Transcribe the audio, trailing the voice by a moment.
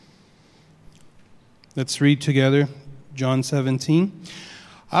Let's read together John 17.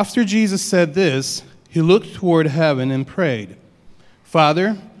 After Jesus said this, he looked toward heaven and prayed,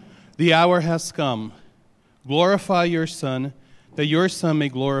 Father, the hour has come. Glorify your Son, that your Son may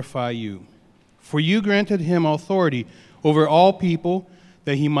glorify you. For you granted him authority over all people,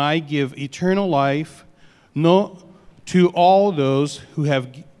 that he might give eternal life to all those who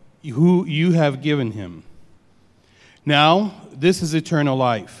you have given him. Now, this is eternal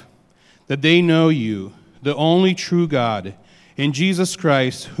life, that they know you, the only true God, and Jesus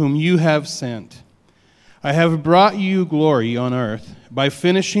Christ, whom you have sent. I have brought you glory on earth by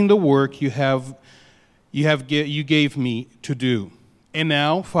finishing the work you gave me to do. And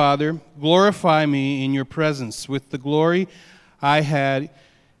now, Father, glorify me in your presence with the glory I had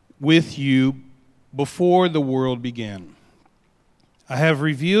with you before the world began. I have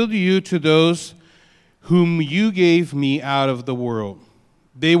revealed you to those whom you gave me out of the world.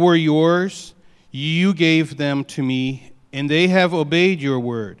 They were yours, you gave them to me, and they have obeyed your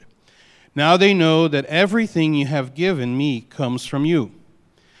word. Now they know that everything you have given me comes from you.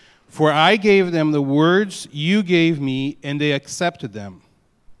 For I gave them the words you gave me, and they accepted them.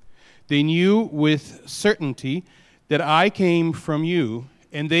 They knew with certainty that I came from you,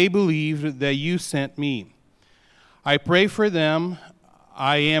 and they believed that you sent me. I pray for them.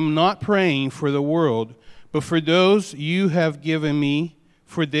 I am not praying for the world, but for those you have given me,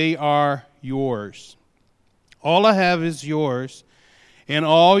 for they are yours. All I have is yours, and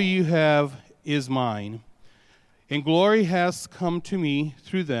all you have is mine. And glory has come to me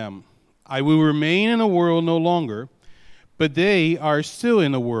through them. I will remain in the world no longer, but they are still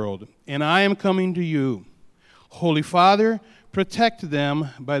in the world, and I am coming to you. Holy Father, protect them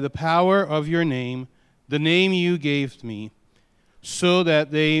by the power of your name, the name you gave me, so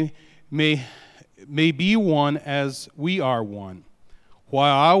that they may be one as we are one.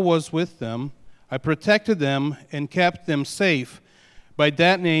 While I was with them, I protected them and kept them safe by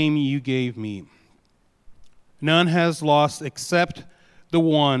that name you gave me. None has lost except the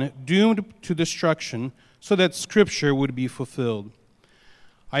one doomed to destruction, so that Scripture would be fulfilled.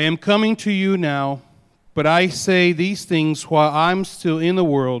 I am coming to you now, but I say these things while I'm still in the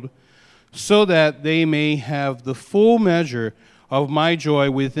world, so that they may have the full measure of my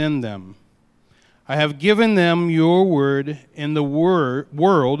joy within them. I have given them your word, and the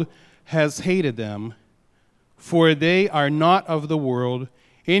world has hated them, for they are not of the world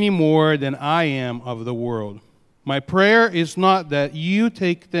any more than I am of the world. My prayer is not that you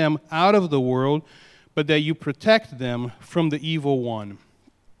take them out of the world, but that you protect them from the evil one.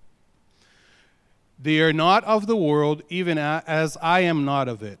 They are not of the world, even as I am not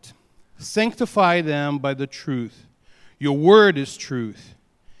of it. Sanctify them by the truth. Your word is truth.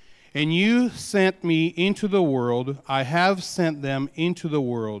 And you sent me into the world. I have sent them into the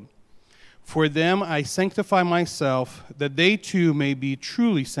world. For them I sanctify myself, that they too may be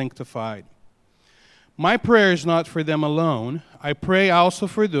truly sanctified. My prayer is not for them alone. I pray also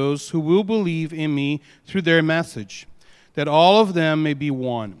for those who will believe in me through their message, that all of them may be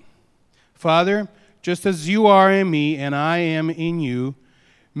one. Father, just as you are in me and I am in you,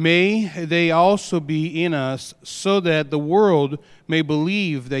 may they also be in us, so that the world may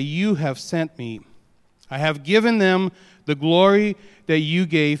believe that you have sent me. I have given them the glory that you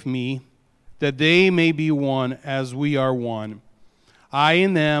gave me, that they may be one as we are one, I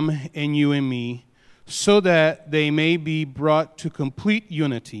in them and you in me, so that they may be brought to complete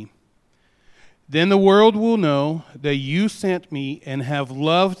unity. Then the world will know that you sent me and have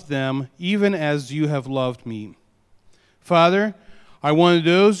loved them even as you have loved me. Father, I want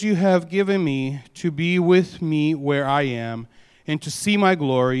those you have given me to be with me where I am, and to see my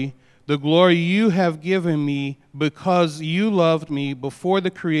glory, the glory you have given me because you loved me before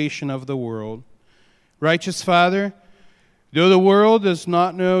the creation of the world. Righteous Father, though the world does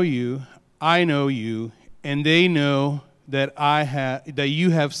not know you, I know you, and they know that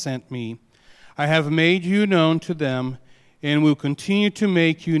you have sent me. I have made you known to them, and will continue to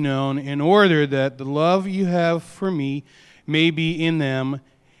make you known, in order that the love you have for me may be in them,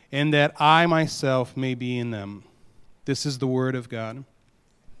 and that I myself may be in them. This is the word of God.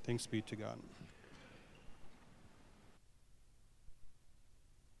 Thanks be to God.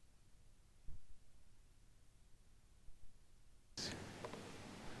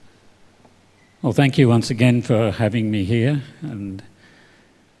 Well, thank you once again for having me here, and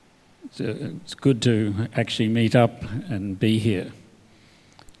it's good to actually meet up and be here.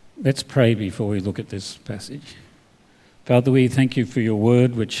 Let's pray before we look at this passage. Father, we thank you for your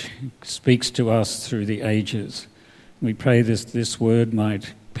word, which speaks to us through the ages. We pray this word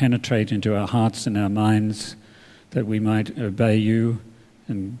might penetrate into our hearts and our minds, that we might obey you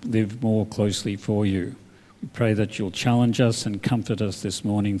and live more closely for you. We pray that you'll challenge us and comfort us this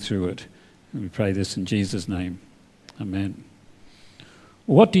morning through it. And we pray this in Jesus' name. Amen.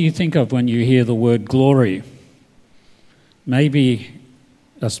 What do you think of when you hear the word glory? Maybe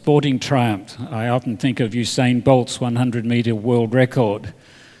a sporting triumph. I often think of Usain Bolt's 100-metre world record,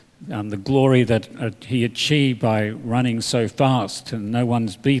 the glory that he achieved by running so fast, and no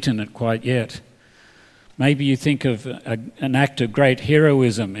one's beaten it quite yet. Maybe you think of an act of great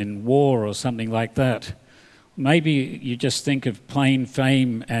heroism in war or something like that. Maybe you just think of plain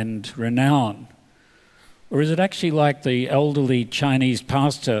fame and renown. Or is it actually like the elderly Chinese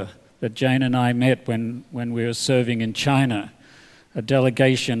pastor that Jane and I met when we were serving in China? A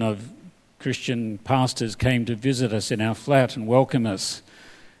delegation of Christian pastors came to visit us in our flat and welcome us.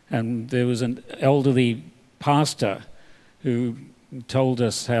 And there was an elderly pastor who told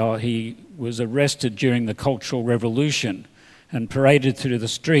us how he was arrested during the Cultural Revolution and paraded through the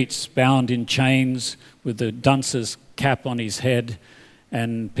streets bound in chains with the dunce's cap on his head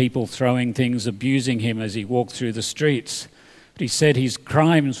and people throwing things, abusing him as he walked through the streets. But he said his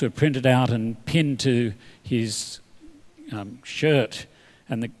crimes were printed out and pinned to his shirt,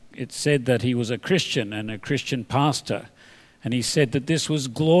 and it said that he was a Christian and a Christian pastor. And he said that this was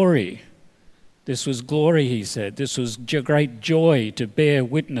glory. This was glory, he said. This was great joy to bear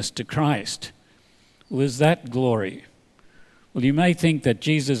witness to Christ. Well, is that glory? Well, you may think that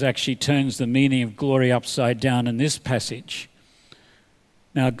Jesus actually turns the meaning of glory upside down in this passage.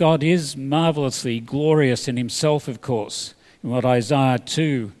 Now, God is marvelously glorious in himself, of course, in what Isaiah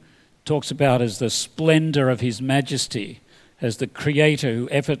 2 talks about as the splendor of his majesty, as the creator who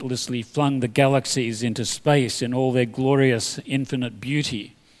effortlessly flung the galaxies into space in all their glorious infinite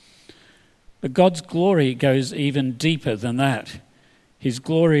beauty. But God's glory goes even deeper than that. His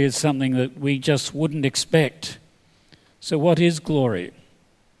glory is something that we just wouldn't expect. So what is glory?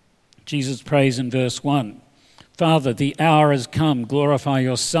 Jesus prays in verse 1, "Father, the hour has come, glorify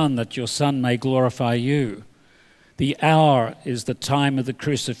your Son, that your Son may glorify you." The hour is the time of the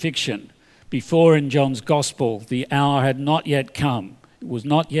crucifixion. Before in John's Gospel, the hour had not yet come. It was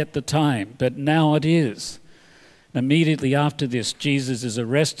not yet the time, but now it is. Immediately after this, Jesus is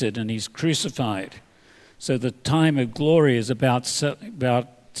arrested and he's crucified. So the time of glory is about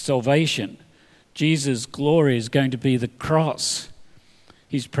salvation. Jesus' glory is going to be the cross.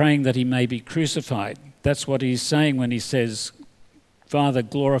 He's praying that he may be crucified. That's what he's saying when he says, "Father,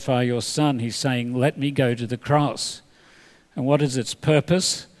 glorify your Son." He's saying, let me go to the cross. And what is its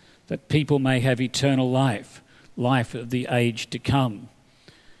purpose? That people may have eternal life, life of the age to come.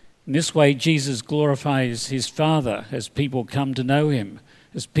 In this way, Jesus glorifies his Father as people come to know him,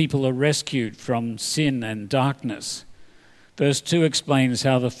 as people are rescued from sin and darkness. Verse 2 explains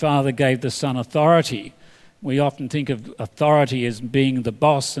how the Father gave the Son authority. We often think of authority as being the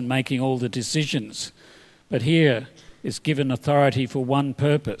boss and making all the decisions. But here is given authority for one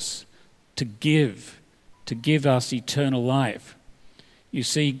purpose, to give us eternal life. You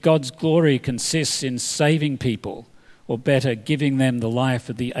see, God's glory consists in saving people, or better, giving them the life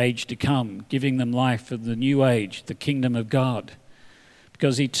of the age to come, giving them life of the new age, the kingdom of God.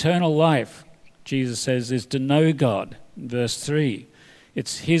 Because eternal life, Jesus says, is to know God. In verse 3,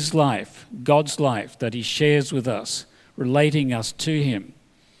 it's his life, God's life, that he shares with us, relating us to him.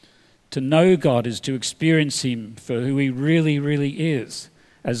 To know God is to experience him for who he really, really is,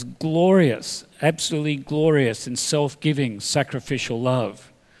 as glorious, absolutely glorious in self-giving, sacrificial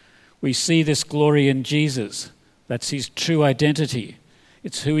love. We see this glory in Jesus. That's his true identity.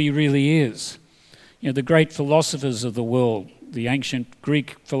 It's who he really is. You know, the great philosophers of the world, the ancient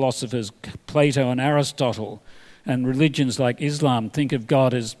Greek philosophers, Plato and Aristotle, and religions like Islam think of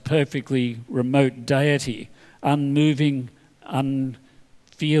God as perfectly remote deity, unmoving,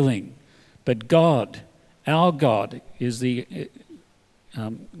 unfeeling. But God, our God, is the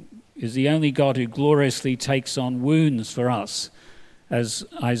only God who gloriously takes on wounds for us. As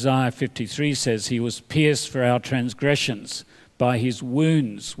Isaiah 53 says, he was pierced for our transgressions. By his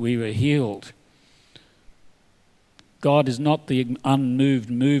wounds we were healed. God is not the unmoved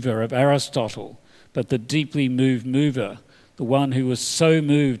mover of Aristotle, but the deeply moved mover, the one who was so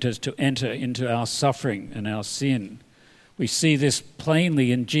moved as to enter into our suffering and our sin. We see this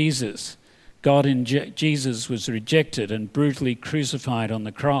plainly in Jesus. God in Jesus was rejected and brutally crucified on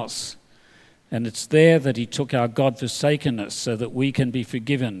the cross. And it's there that he took our God-forsakenness so that we can be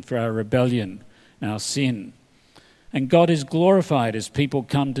forgiven for our rebellion and our sin. And God is glorified as people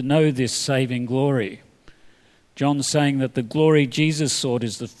come to know this saving glory. John's saying that the glory Jesus sought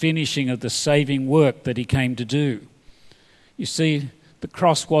is the finishing of the saving work that he came to do. You see, the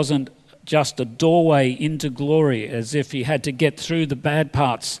cross wasn't just a doorway into glory, as if he had to get through the bad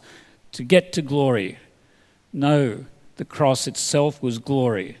parts to get to glory. No, the cross itself was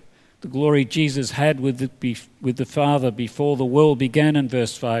glory. The glory Jesus had with the Father before the world began in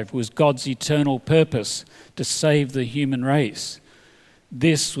verse 5 was God's eternal purpose to save the human race.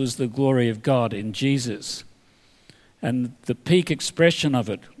 This was the glory of God in Jesus. And the peak expression of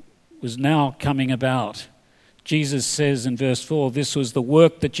it was now coming about. Jesus says in verse 4, "This was the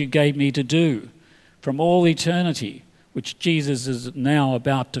work that you gave me to do from all eternity," which Jesus is now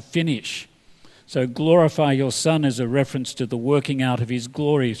about to finish. So glorify your Son is a reference to the working out of his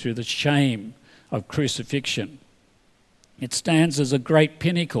glory through the shame of crucifixion. It stands as a great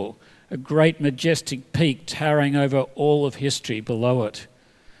pinnacle, a great majestic peak towering over all of history below it.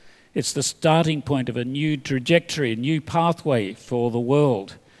 It's the starting point of a new trajectory, a new pathway for the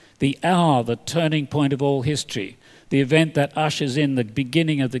world. The hour, the turning point of all history, the event that ushers in the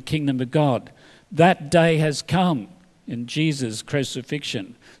beginning of the kingdom of God. That day has come in Jesus'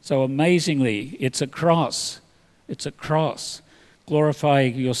 crucifixion. So amazingly, it's a cross. It's a cross. Glorify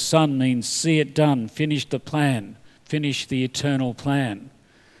your Son means see it done, finish the plan, finish the eternal plan.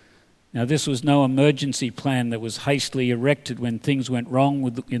 Now, this was no emergency plan that was hastily erected when things went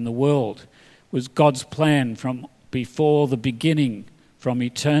wrong in the world. It was God's plan from before the beginning, from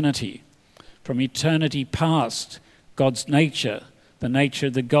eternity. From eternity past, God's nature, the nature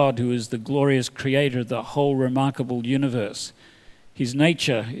of the God who is the glorious creator of the whole remarkable universe. His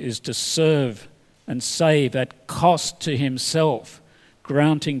nature is to serve and save at cost to himself,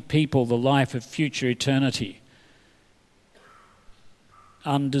 granting people the life of future eternity.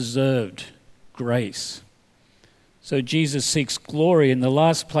 Undeserved grace. So Jesus seeks glory in the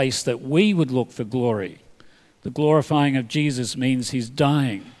last place that we would look for glory. The glorifying of Jesus means he's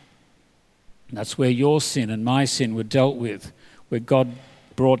dying. That's where your sin and my sin were dealt with, where God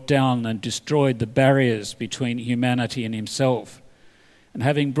brought down and destroyed the barriers between humanity and himself. And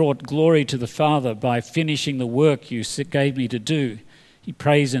having brought glory to the Father by finishing the work you gave me to do, he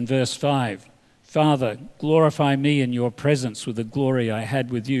prays in verse 5, "Father, glorify me in your presence with the glory I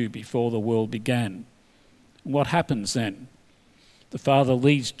had with you before the world began." And what happens then? The Father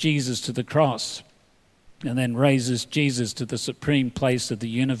leads Jesus to the cross and then raises Jesus to the supreme place of the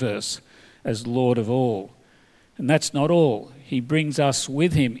universe as Lord of all. And that's not all. He brings us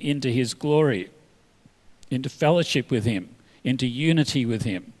with him into his glory, into fellowship with him, into unity with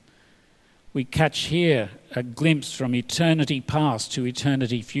him. We catch here a glimpse from eternity past to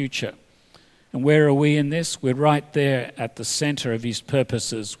eternity future. And where are we in this? We're right there at the center of his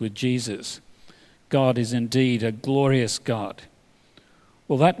purposes with Jesus. God is indeed a glorious God.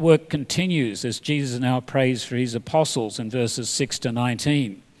 Well, that work continues as Jesus now prays for his apostles in verses 6 to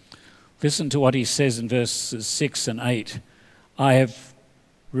 19. Listen to what he says in verses 6 and 8. "I have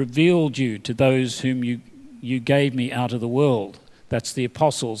revealed you to those whom you gave me out of the world." That's the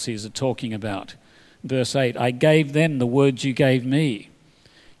apostles he's talking about. Verse 8, "I gave them the words you gave me."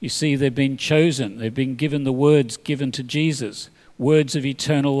 You see, they've been chosen. They've been given the words given to Jesus, words of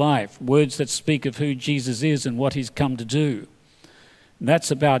eternal life, words that speak of who Jesus is and what he's come to do. And that's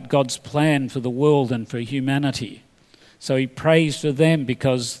about God's plan for the world and for humanity. So he prays for them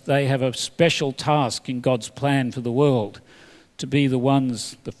because they have a special task in God's plan for the world, to be the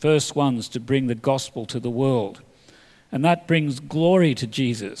first ones to bring the gospel to the world. And that brings glory to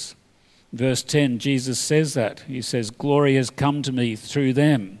Jesus. Verse 10, Jesus says that. He says, "Glory has come to me through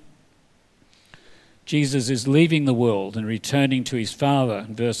them." Jesus is leaving the world and returning to his Father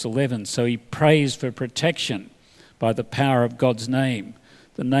in verse 11. So he prays for protection by the power of God's name,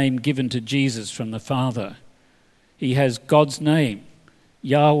 the name given to Jesus from the Father. He has God's name,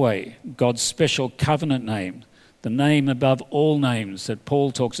 Yahweh, God's special covenant name, the name above all names that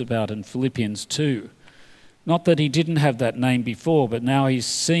Paul talks about in Philippians 2. Not that he didn't have that name before, but now he's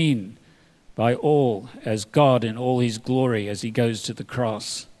seen by all as God in all his glory as he goes to the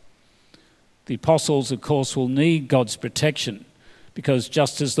cross. The apostles, of course, will need God's protection because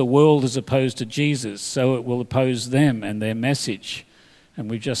just as the world is opposed to Jesus, so it will oppose them and their message. And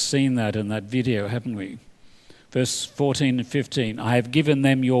we've just seen that in that video, haven't we? Verse 14 and 15, "I have given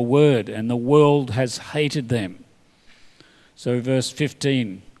them your word, and the world has hated them." So verse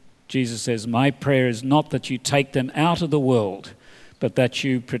 15, Jesus says, "My prayer is not that you take them out of the world, but that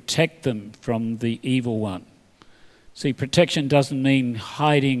you protect them from the evil one." See, protection doesn't mean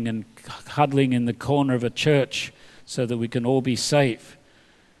hiding and huddling in the corner of a church so that we can all be safe.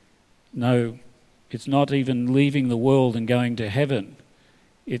 No, it's not even leaving the world and going to heaven.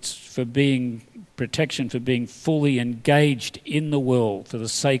 It's for being protection, for being fully engaged in the world for the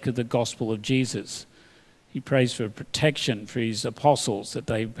sake of the gospel of Jesus. He prays for protection for his apostles, that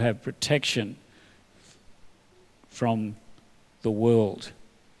they have protection from the world.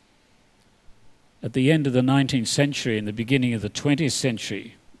 At the end of the 19th century and the beginning of the 20th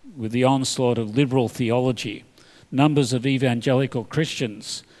century, with the onslaught of liberal theology, numbers of evangelical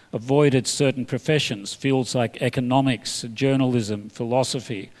Christians avoided certain professions, fields like economics, journalism,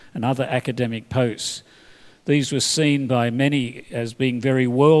 philosophy, and other academic posts. These were seen by many as being very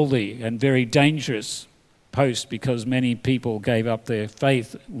worldly and very dangerous posts because many people gave up their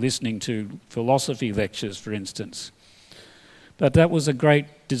faith listening to philosophy lectures, for instance. But that was a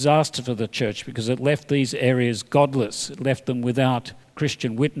great disaster for the church because it left these areas godless. It left them without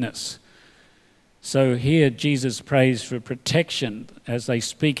Christian witness. So here Jesus prays for protection as they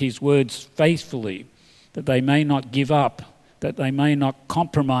speak his words faithfully, that they may not give up, that they may not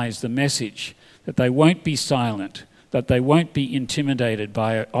compromise the message, that they won't be silent, that they won't be intimidated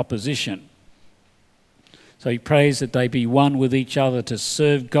by opposition. So he prays that they be one with each other to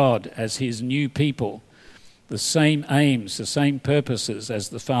serve God as his new people, the same aims, the same purposes as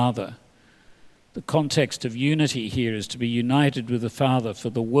the Father. The context of unity here is to be united with the Father for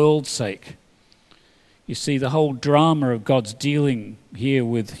the world's sake. You see, the whole drama of God's dealing here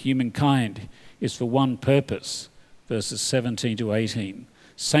with humankind is for one purpose, verses 17 to 18.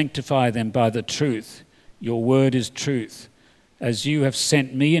 Sanctify them by the truth. Your word is truth. As you have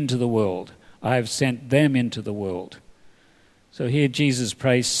sent me into the world, I have sent them into the world. So here Jesus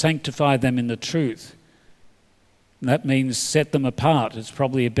prays, sanctify them in the truth. And that means set them apart. It's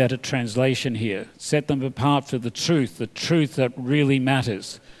probably a better translation here. Set them apart for the truth that really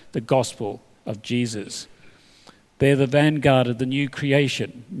matters, the gospel of Jesus. They're the vanguard of the new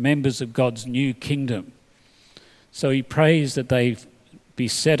creation, members of God's new kingdom. So he prays that they be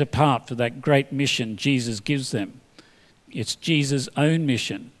set apart for that great mission Jesus gives them. It's Jesus' own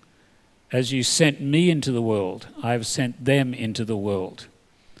mission. As you sent me into the world, I have sent them into the world.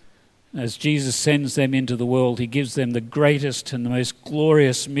 As Jesus sends them into the world, he gives them the greatest and the most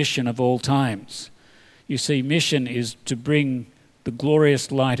glorious mission of all times. You see, mission is to bring the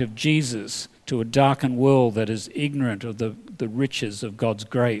glorious light of Jesus to a darkened world that is ignorant of the riches of God's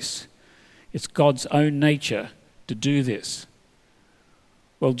grace. It's God's own nature to do this.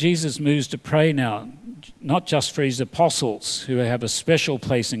 Well, Jesus moves to pray now, not just for his apostles who have a special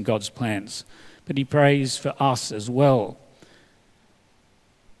place in God's plans, but he prays for us as well.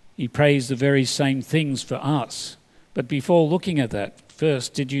 He prays the very same things for us. But before looking at that,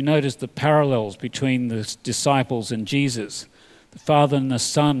 first, did you notice the parallels between the disciples and Jesus? The Father and the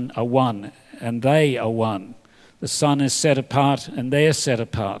Son are one, and they are one. The Son is set apart, and they're set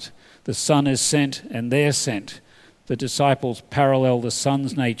apart. The Son is sent, and they're sent. The disciples parallel the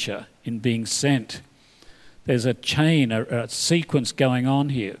Son's nature in being sent. There's a chain, a sequence going on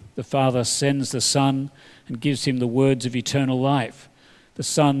here. The Father sends the Son and gives him the words of eternal life. The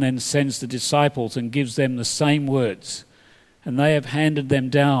Son then sends the disciples and gives them the same words. And they have handed them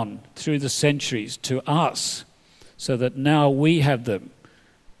down through the centuries to us, so that now we have them,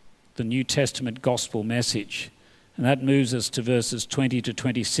 the New Testament gospel message. And that moves us to verses 20 to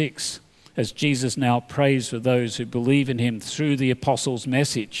 26, as Jesus now prays for those who believe in him through the apostles'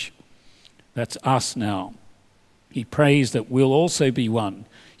 message. That's us now. He prays that we'll also be one,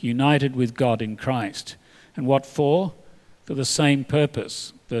 united with God in Christ. And what for? For the same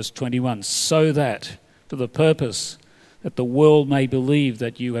purpose. Verse 21, so that, for the purpose that the world may believe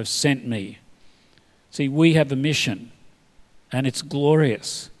that you have sent me. See, we have a mission, and it's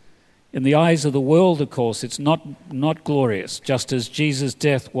glorious. In the eyes of the world, of course, it's not glorious, just as Jesus'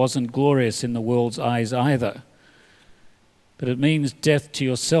 death wasn't glorious in the world's eyes either. But it means death to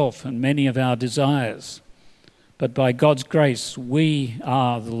yourself and many of our desires. But by God's grace, we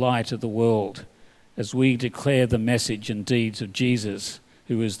are the light of the world as we declare the message and deeds of Jesus,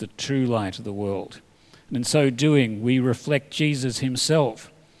 who is the true light of the world. And in so doing, we reflect Jesus himself.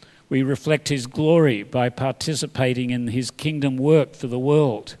 We reflect his glory by participating in his kingdom work for the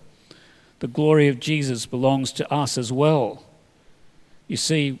world. The glory of Jesus belongs to us as well. You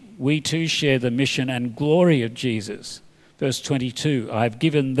see, we too share the mission and glory of Jesus. Verse 22, I have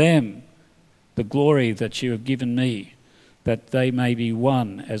given them the glory that you have given me, that they may be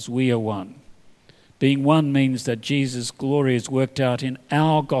one as we are one. Being one means that Jesus' glory is worked out in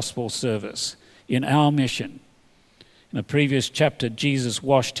our gospel service, in our mission. In a previous chapter, Jesus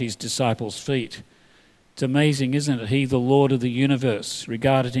washed his disciples' feet. It's amazing, isn't it? He, the Lord of the universe,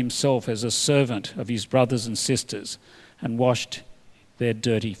 regarded himself as a servant of his brothers and sisters and washed their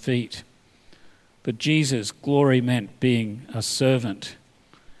dirty feet. But Jesus' glory meant being a servant.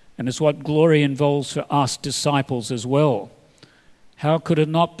 And it's what glory involves for us disciples as well. How could it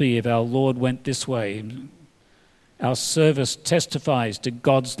not be if our Lord went this way, Our service testifies to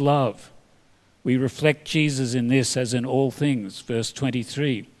God's love. We reflect Jesus in this as in all things. Verse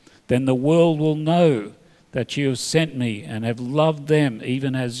 23, then the world will know that you have sent me and have loved them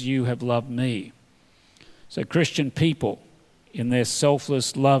even as you have loved me. So Christian people, in their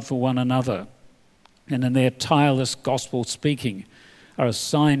selfless love for one another and in their tireless gospel speaking, are a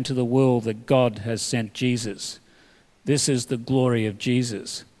sign to the world that God has sent Jesus. This is the glory of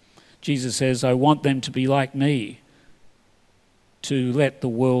Jesus. Jesus says, I want them to be like me, to let the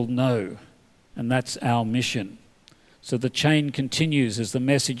world know. And that's our mission. So the chain continues as the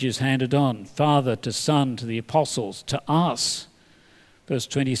message is handed on, Father to Son, to the apostles, to us. Verse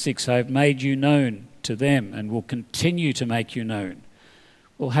 26, I have made you known to them and will continue to make you known.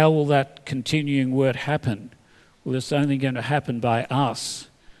 Well, how will that continuing word happen? Well, it's only going to happen by us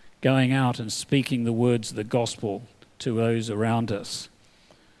going out and speaking the words of the gospel to those around us.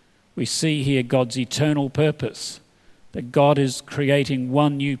 We see here God's eternal purpose, that God is creating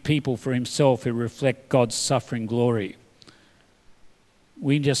one new people for himself who reflect God's suffering glory.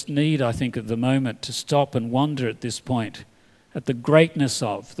 We just need, I think, at the moment to stop and wonder at this point at the greatness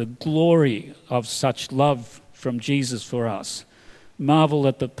of, the glory of such love from Jesus for us. Marvel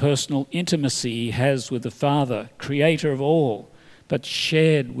at the personal intimacy he has with the Father, creator of all, but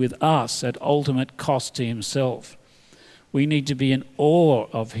shared with us at ultimate cost to himself. We need to be in awe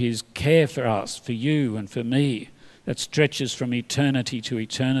of his care for us, for you and for me, that stretches from eternity to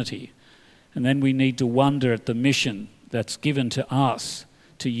eternity. And then we need to wonder at the mission that's given to us,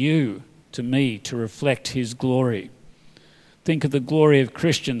 to you, to me, to reflect his glory. Think of the glory of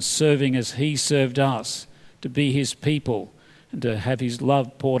Christians serving as he served us, to be his people and to have his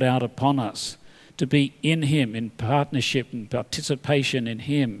love poured out upon us, to be in him, in partnership and participation in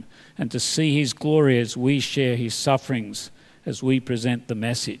him, and to see his glory as we share his sufferings, as we present the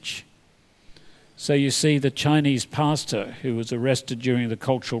message. So you see, the Chinese pastor who was arrested during the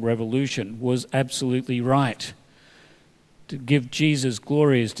Cultural Revolution was absolutely right. To give Jesus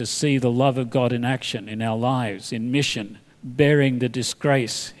glory is to see the love of God in action in our lives, in mission, bearing the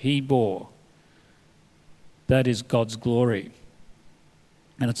disgrace he bore. That is God's glory.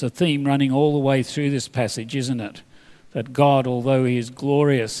 And it's a theme running all the way through this passage, isn't it? That God, although he is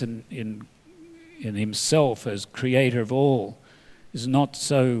glorious in himself as creator of all, is not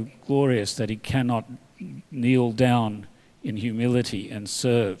so glorious that he cannot kneel down in humility and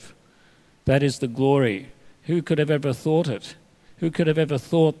serve. That is the glory. Who could have ever thought it? Who could have ever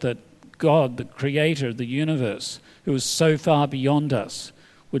thought that God, the creator of the universe, who is so far beyond us,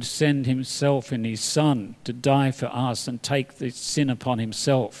 would send himself and his Son to die for us and take the sin upon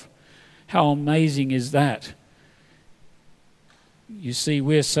himself? How amazing is that? You see,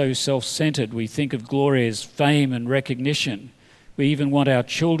 we're so self-centered. We think of glory as fame and recognition. We even want our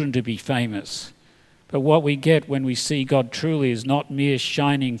children to be famous. But what we get when we see God truly is not mere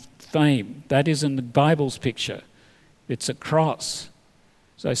shining fame. That isn't the Bible's picture. It's a cross.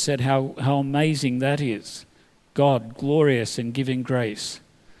 So I said how amazing that is. God, glorious in giving grace.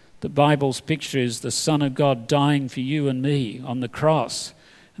 The Bible's picture is the Son of God dying for you and me on the cross,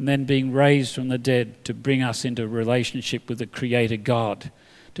 and then being raised from the dead to bring us into relationship with the Creator God,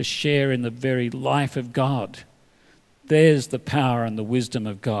 to share in the very life of God. There's the power and the wisdom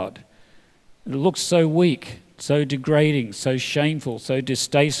of God. It looks so weak, so degrading, so shameful, so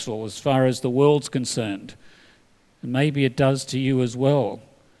distasteful as far as the world's concerned. And maybe it does to you as well,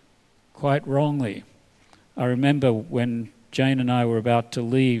 quite wrongly. I remember when Jane and I were about to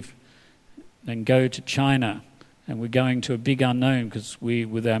leave and go to China, and we're going to a big unknown because we,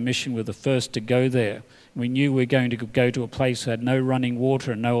 with our mission, were the first to go there. We knew we were going to go to a place that had no running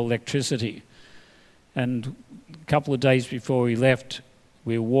water and no electricity. And a couple of days before we left,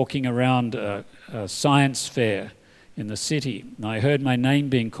 we were walking around a science fair in the city, and I heard my name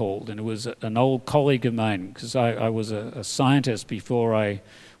being called, and it was an old colleague of mine, because I was a scientist before I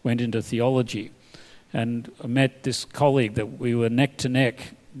went into theology. And I met this colleague that we were neck to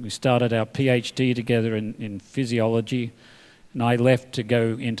neck. We started our PhD together in physiology, and I left to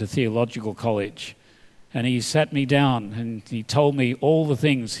go into theological college. And he sat me down and he told me all the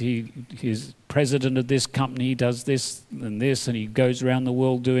things. He's president of this company, he does this, and he goes around the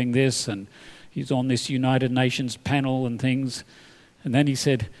world doing this, and he's on this United Nations panel and things. And then he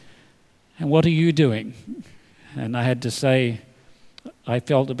said, and what are you doing? And I had to say, I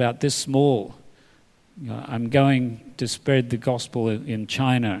felt about this small. I'm going to spread the gospel in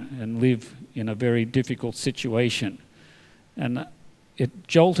China and live in a very difficult situation. And it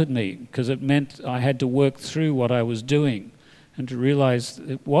jolted me because it meant I had to work through what I was doing and to realize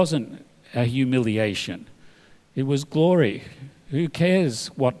it wasn't a humiliation. It was glory. Who cares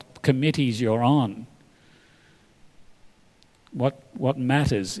what committees you're on? What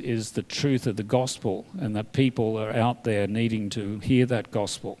matters is the truth of the gospel, and that people are out there needing to hear that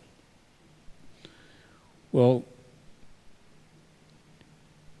gospel. Well,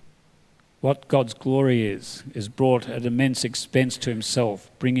 what God's glory is brought at immense expense to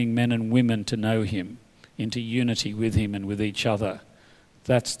himself, bringing men and women to know him, into unity with him and with each other.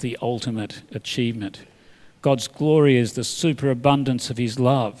 That's the ultimate achievement. God's glory is the superabundance of his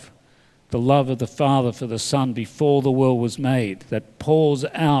love, the love of the Father for the Son before the world was made, that pours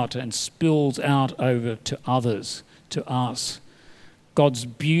out and spills out over to others, to us. God's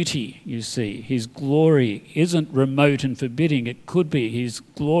beauty, you see, his glory isn't remote and forbidding. It could be. His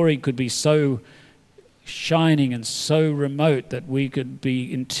glory could be so shining and so remote that we could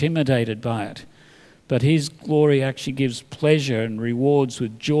be intimidated by it. But his glory actually gives pleasure and rewards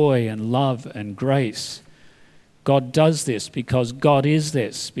with joy and love and grace. God does this because God is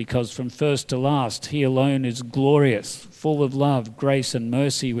this, because from first to last, he alone is glorious, full of love, grace and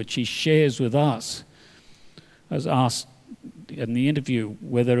mercy, which he shares with us. I was asked in the interview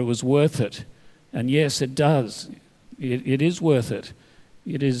whether it was worth it. And yes, it does. It is worth it.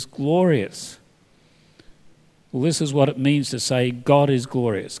 It is glorious. Well, this is what it means to say God is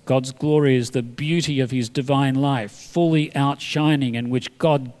glorious. God's glory is the beauty of his divine life, fully outshining, in which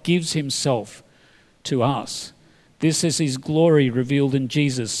God gives himself to us. This is his glory revealed in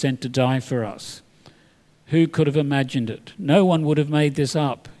Jesus, sent to die for us. Who could have imagined it? No one would have made this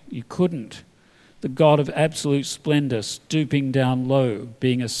up. You couldn't. The God of absolute splendor, stooping down low,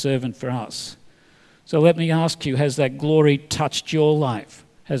 being a servant for us. So let me ask you, has that glory touched your life?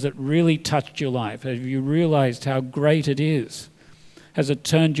 Has it really touched your life? Have you realized how great it is? Has it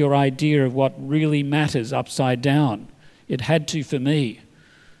turned your idea of what really matters upside down? It had to for me.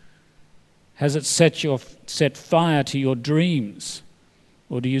 Has it set fire to your dreams?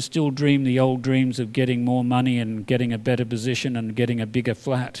 Or do you still dream the old dreams of getting more money and getting a better position and getting a bigger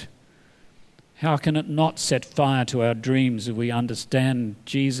flat? How can it not set fire to our dreams if we understand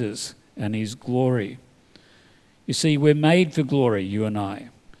Jesus and his glory? You see, we're made for glory, you and I.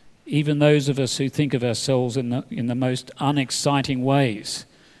 Even those of us who think of ourselves in the most unexciting ways.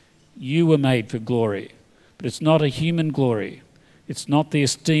 You were made for glory, but it's not a human glory. It's not the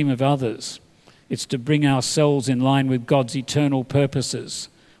esteem of others. It's to bring ourselves in line with God's eternal purposes,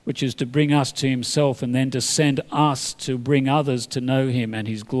 which is to bring us to himself and then to send us to bring others to know him and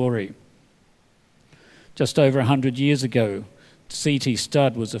his glory. Just over 100 years ago, C.T.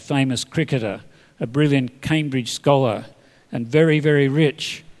 Studd was a famous cricketer, a brilliant Cambridge scholar, and very, very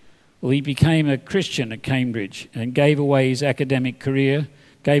rich. Well, he became a Christian at Cambridge and gave away his academic career,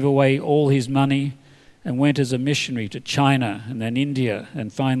 gave away all his money, and went as a missionary to China and then India,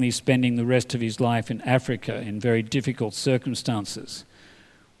 and finally spending the rest of his life in Africa in very difficult circumstances.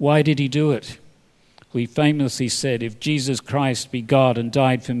 Why did he do it? Well, he famously said, "If Jesus Christ be God and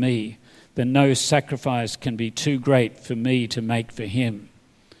died for me, then no sacrifice can be too great for me to make for him."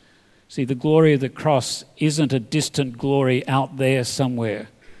 See, the glory of the cross isn't a distant glory out there somewhere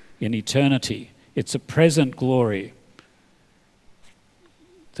in eternity. It's a present glory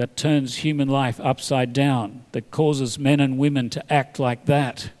that turns human life upside down, that causes men and women to act like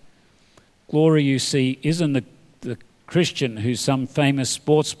that. Glory, you see, isn't the Christian who's some famous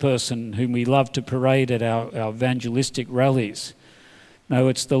sports person whom we love to parade at our evangelistic rallies. No,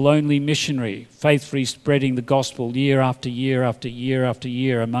 it's the lonely missionary, faithfully spreading the gospel year after year after year after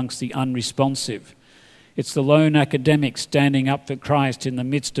year amongst the unresponsive. It's the lone academic standing up for Christ in the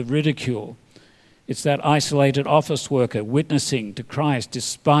midst of ridicule. It's that isolated office worker witnessing to Christ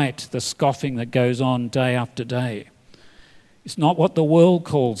despite the scoffing that goes on day after day. It's not what the world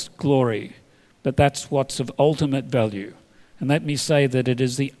calls glory, but that's what's of ultimate value. And let me say that it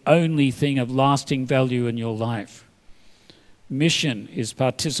is the only thing of lasting value in your life. Mission is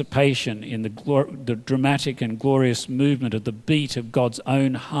participation in the dramatic and glorious movement of the beat of God's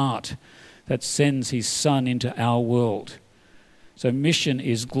own heart that sends his Son into our world. So mission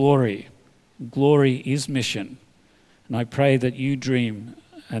is glory. Glory is mission. And I pray that you dream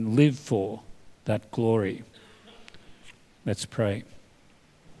and live for that glory. Let's pray.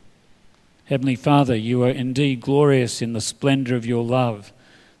 Heavenly Father, you are indeed glorious in the splendor of your love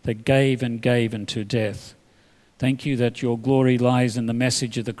that gave and gave unto death. Thank you that your glory lies in the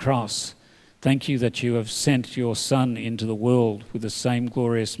message of the cross. Thank you that you have sent your Son into the world with the same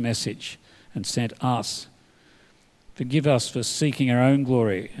glorious message and sent us. Forgive us for seeking our own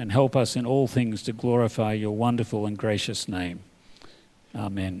glory and help us in all things to glorify your wonderful and gracious name.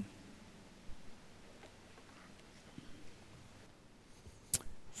 Amen.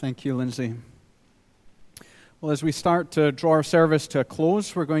 Thank you, Lindsay. Well, as we start to draw our service to a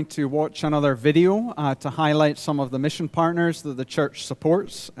close, we're going to watch another video to highlight some of the mission partners that the church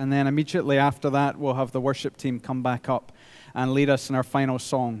supports. And then immediately after that, we'll have the worship team come back up and lead us in our final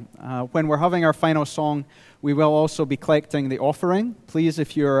song. When we're having our final song, we will also be collecting the offering. Please,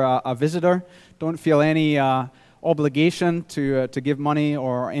 if you're a visitor, don't feel any obligation to give money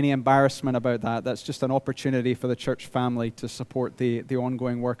or any embarrassment about that. That's just an opportunity for the church family to support the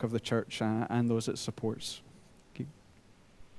ongoing work of the church and those it supports.